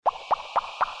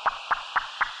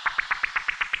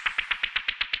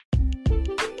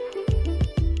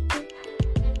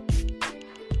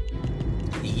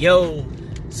Yo,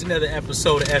 it's another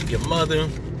episode of F Your Mother.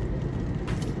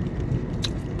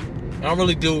 I don't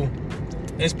really do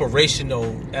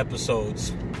inspirational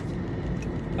episodes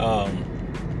because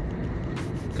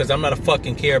I'm not a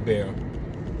fucking Care Bear.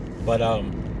 But I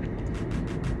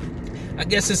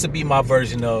guess this would be my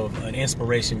version of an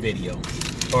inspiration video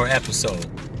or episode.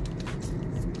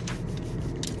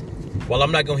 Well,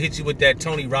 I'm not gonna hit you with that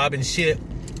Tony Robbins shit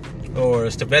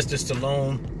or Sylvester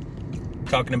Stallone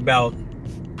talking about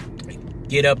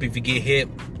get up if you get hit.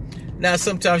 Now,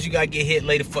 sometimes you gotta get hit,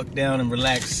 lay the fuck down and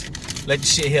relax. Let the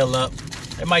shit heal up.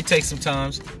 It might take some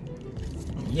times.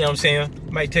 You know what I'm saying?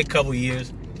 It might take a couple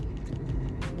years.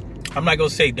 I'm not gonna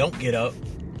say don't get up,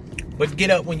 but get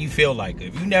up when you feel like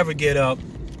it. If you never get up,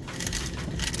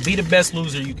 be the best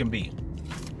loser you can be.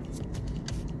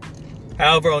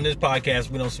 However, on this podcast,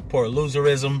 we don't support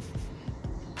loserism.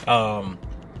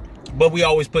 But we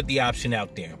always put the option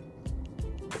out there.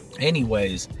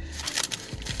 Anyways,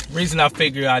 reason I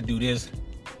figured I'd do this,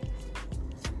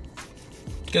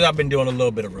 because I've been doing a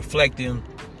little bit of reflecting,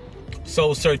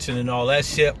 soul searching and all that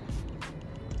shit.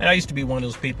 And I used to be one of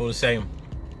those people to say,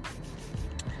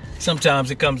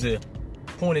 sometimes it comes to a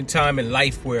point in time in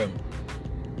life where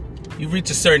you reach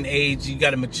a certain age, you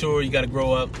gotta mature, you gotta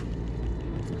grow up.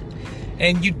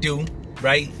 And you do,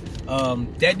 right?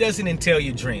 That doesn't entail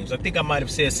your dreams. I think I might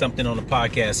have said something on the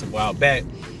podcast a while back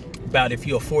about if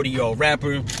you're a 40-year-old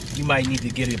rapper, you might need to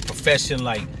get a profession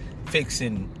like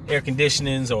fixing air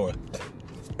conditioners or,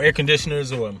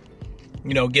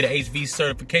 you know, get an HV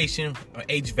certification or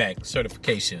HVAC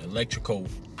certification, electrical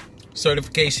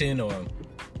certification or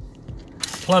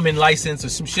plumbing license or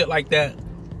some shit like that.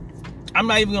 I'm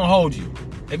not even gonna hold you.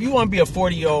 If you want to be a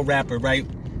 40-year-old rapper, right?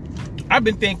 I've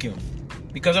been thinking,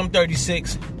 because I'm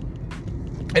 36,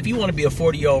 if you want to be a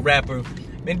 40-year-old rapper,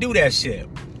 then do that shit.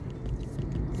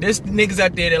 There's niggas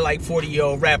out there that like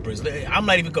 40-year-old rappers. I'm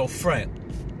not even gonna front.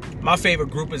 My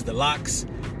favorite group is the Lox,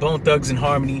 Bone Thugs and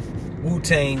Harmony,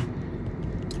 Wu-Tang,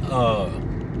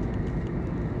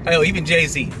 hell, even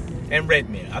Jay-Z and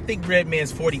Redman. I think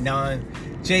Redman's 49.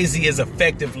 Jay-Z is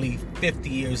effectively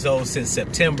 50 years old since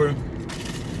September.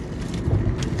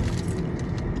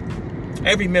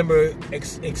 Every member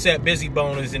except Bizzy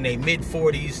Bone is in their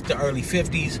mid-40s to early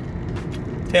 50s.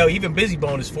 Hell, even Bizzy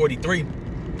Bone is 43,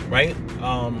 right?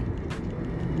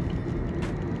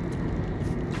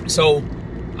 So,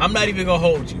 I'm not even gonna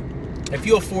hold you. If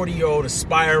you're a 40-year-old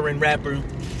aspiring rapper,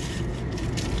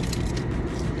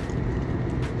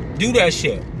 do that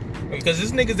shit. Because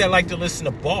there's niggas that like to listen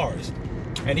to bars.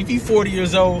 And if you 40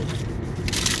 years old,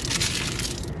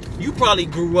 you probably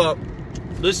grew up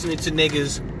listening to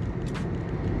niggas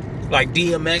like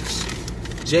DMX,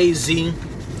 Jay-Z,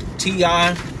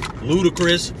 T.I.,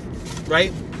 Ludacris,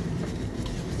 right?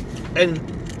 And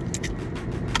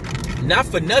not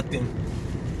for nothing,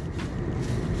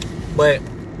 but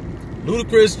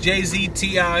Ludacris, Jay-Z,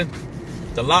 T.I.,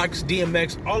 the Lox,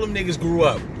 DMX, all them niggas grew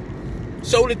up.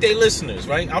 So did they listeners,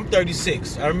 right? I'm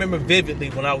 36. I remember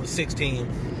vividly when I was 16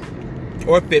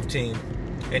 or 15,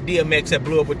 and DMX had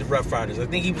blew up with the Rough Riders. I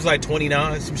think he was like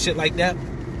 29, some shit like that.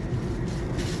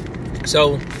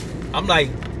 So, I'm like,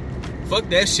 fuck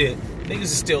that shit. Niggas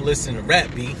is still listening to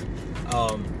rap, B.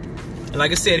 And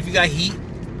like I said, if you got heat,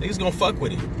 niggas gonna fuck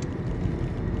with it.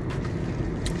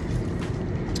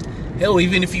 Hell,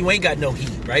 even if you ain't got no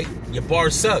heat, right? Your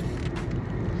bars suck.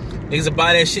 Niggas will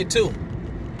buy that shit too.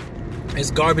 It's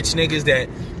garbage niggas that,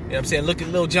 you know what I'm saying? Look at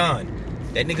Lil Jon.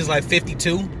 That nigga's like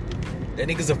 52. That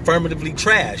nigga's affirmatively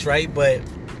trash, right? But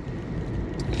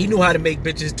he knew how to make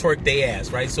bitches twerk their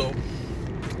ass, right? So,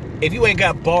 if you ain't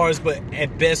got bars, but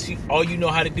at best, all you know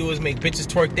how to do is make bitches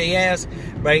twerk their ass,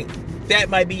 right? That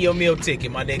might be your meal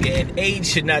ticket, my nigga. And age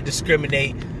should not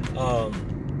discriminate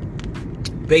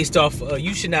based off,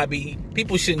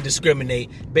 people shouldn't discriminate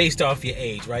based off your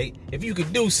age, right? If you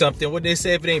could do something, what they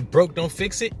say, if it ain't broke, don't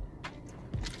fix it.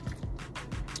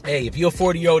 Hey, if you're a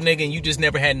 40-year-old nigga and you just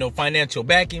never had no financial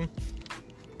backing,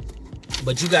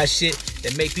 but you got shit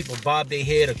that make people bob their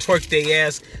head or twerk their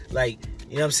ass, like,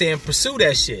 you know what I'm saying? Pursue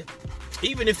that shit.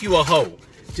 Even if you a hoe.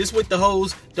 Just with the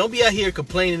hoes, don't be out here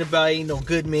complaining about ain't no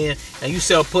good man and you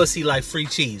sell pussy like free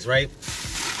cheese, right?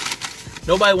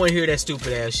 Nobody want to hear that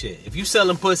stupid ass shit. If you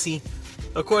selling pussy,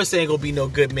 of course there ain't gonna be no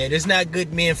good man. There's not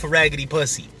good men for raggedy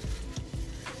pussy.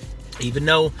 Even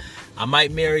though I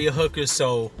might marry a hooker,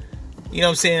 so, you know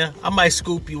what I'm saying? I might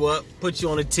scoop you up, put you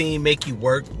on a team, make you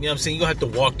work. You know what I'm saying? You don't have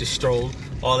to walk the stroll,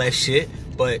 all that shit.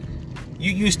 But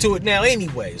you used to it now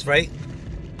anyways, right?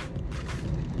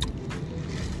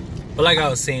 But like I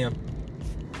was saying,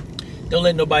 don't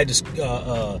let nobody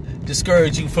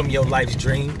discourage you from your life's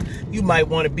dream. You might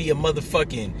want to be a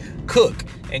motherfucking cook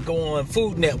and go on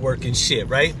Food Network and shit,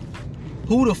 right?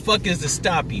 Who the fuck is to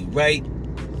stop you, right?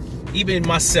 Even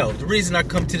myself. The reason I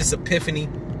come to this epiphany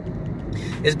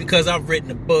is because I've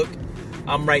written a book.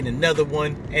 I'm writing another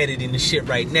one, editing the shit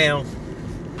right now.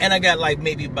 And I got like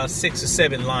maybe about 6 or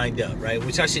 7 lined up, right?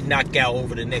 Which I should knock out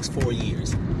over the next 4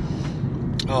 years.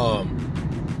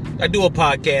 I do a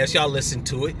podcast. Y'all listen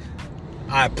to it.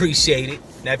 I appreciate it.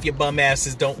 Now, if your bum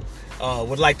asses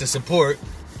would like to support,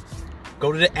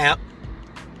 go to the app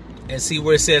and see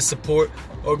where it says support,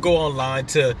 or go online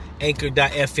to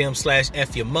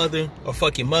anchor.fm/fyourmother or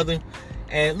fuck your mother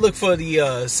and look for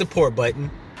the support button.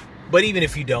 But even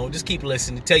if you don't, just keep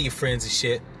listening. Tell your friends and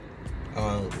shit.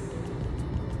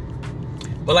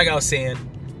 But like I was saying,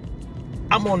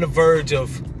 I'm on the verge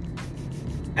of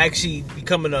actually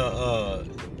becoming a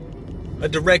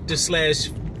director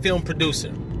 / film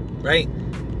producer, right?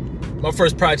 My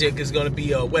first project is going to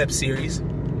be a web series,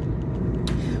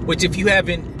 which if you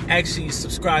haven't actually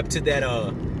subscribed to that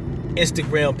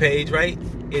Instagram page, right,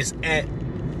 is at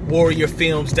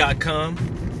warriorfilms.com.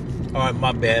 Alright,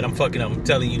 my bad, I'm fucking up. I'm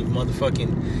telling you the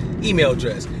motherfucking email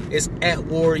address. It's at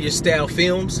Warrior Style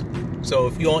Films. So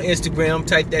if you're on Instagram,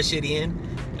 type that shit in.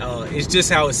 It's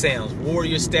just how it sounds.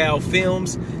 Warrior Style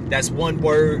Films. That's one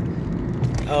word.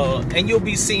 And you'll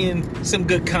be seeing some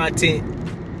good content.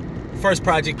 First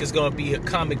project is going to be a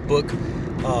comic book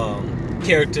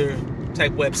character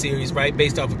type web series, right?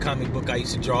 Based off a comic book I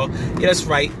used to draw. Yeah, that's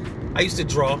right. I used to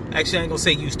draw. Actually, I ain't going to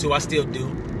say used to. I still do.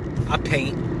 I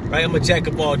paint, right? I'm a jack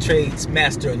of all trades,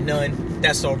 master of none.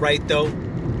 That's all right, though.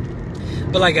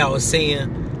 But like I was saying,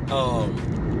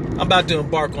 I'm about to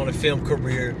embark on a film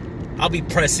career. I'll be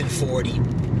pressing 40,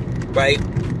 right?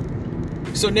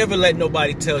 So never let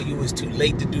nobody tell you it's too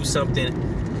late to do something,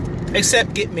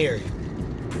 except get married.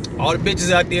 All the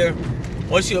bitches out there,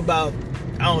 once you're about,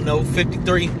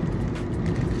 53,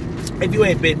 if you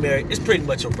ain't been married, it's pretty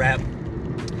much a wrap.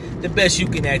 The best you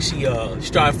can actually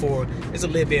strive for is a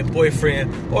live-in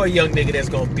boyfriend or a young nigga that's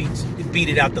gonna beat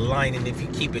it out the line, and if you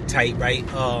keep it tight, right?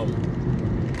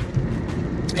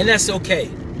 And that's okay.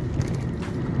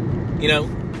 You know,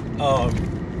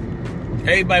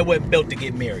 everybody wasn't built to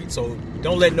get married, so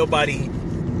don't let nobody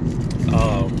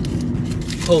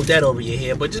hold that over your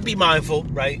head. But just be mindful,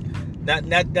 right?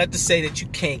 Not to say that you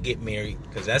can't get married,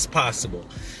 because that's possible.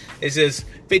 It's just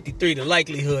 53, the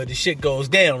likelihood the shit goes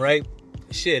down, right?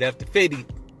 Shit, after 50,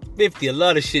 a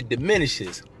lot of shit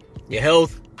diminishes. Your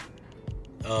health,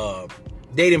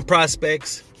 dating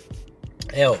prospects.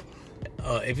 Hell,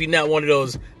 if you're not one of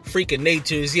those freak of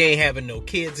natures, you ain't having no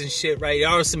kids and shit, right? There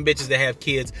are some bitches that have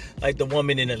kids, like the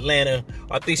woman in Atlanta.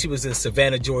 I think she was in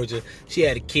Savannah, Georgia. She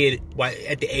had a kid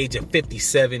at the age of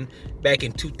 57 back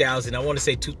in 2000. I want to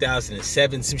say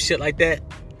 2007, some shit like that.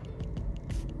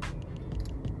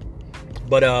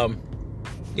 But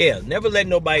yeah, never let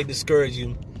nobody discourage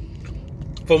you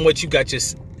from what you got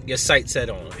your sight set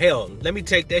on. Hell, let me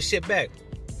take that shit back.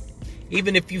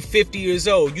 Even if you 50 years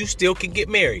old, you still can get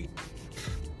married,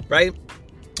 right?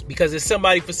 Because it's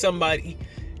somebody for somebody,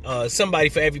 somebody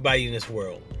for everybody in this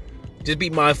world. Just be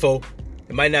mindful.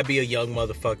 It might not be a young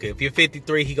motherfucker. If you're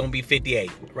 53, he gonna be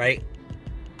 58, right?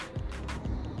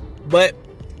 But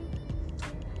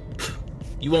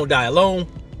you won't die alone,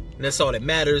 and that's all that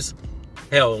matters.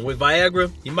 Hell, and with Viagra,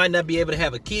 you might not be able to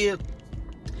have a kid.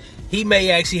 He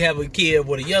may actually have a kid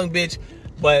with a young bitch,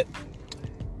 but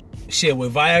shit,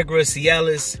 with Viagra,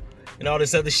 Cialis, and all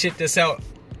this other shit that's out,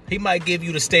 he might give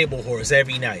you the stable horse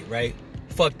every night, right?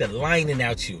 Fuck the lining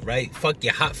out you, right? Fuck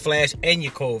your hot flash and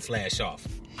your cold flash off.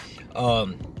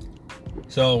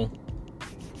 So,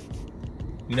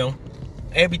 you know,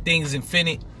 everything's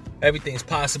infinite. Everything's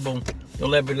possible.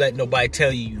 Don't ever let nobody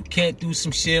tell you can't do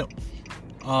some shit.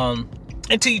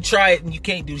 Until you try it and you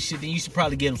can't do the shit, then you should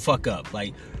probably get the fuck up.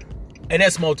 Like, and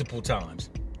that's multiple times.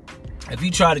 If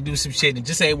you try to do some shit and it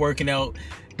just ain't working out,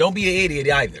 don't be an idiot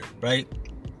either, right?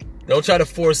 Don't try to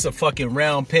force a fucking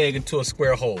round peg into a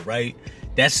square hole, right?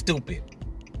 That's stupid.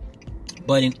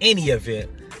 But in any event,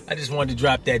 I just wanted to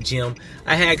drop that gem.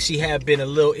 I actually have been a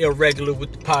little irregular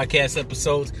with the podcast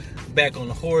episodes. Back on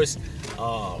the horse.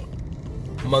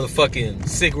 Motherfucking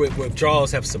cigarette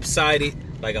withdrawals have subsided,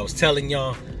 like I was telling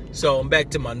y'all. So I'm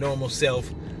back to my normal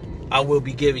self. I will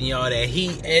be giving y'all that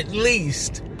heat at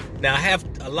least. Now I have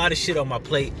a lot of shit on my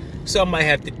plate, so I might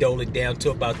have to dole it down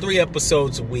to about 3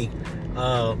 episodes a week.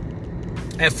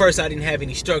 At first I didn't have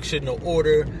any structure, no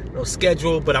order, no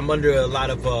schedule, but I'm under a lot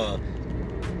of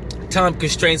time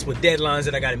constraints with deadlines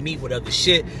that I gotta meet with other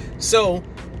shit. So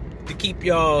to keep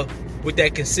y'all with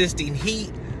that consistent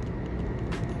heat,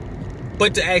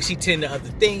 but to actually tend to other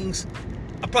things,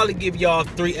 I'll probably give y'all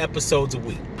 3 episodes a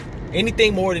week.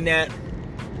 Anything more than that,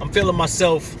 I'm feeling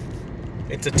myself.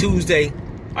 It's a Tuesday.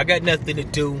 I got nothing to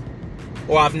do.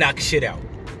 Or I've knocked shit out.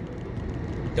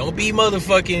 Don't be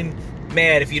motherfucking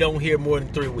mad if you don't hear more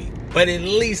than 3 a week. But at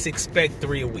least expect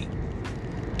 3 a week.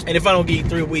 And if I don't get you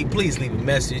 3 a week, please leave a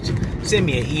message. Send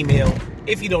me an email.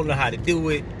 If you don't know how to do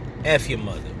it, F your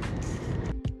mother.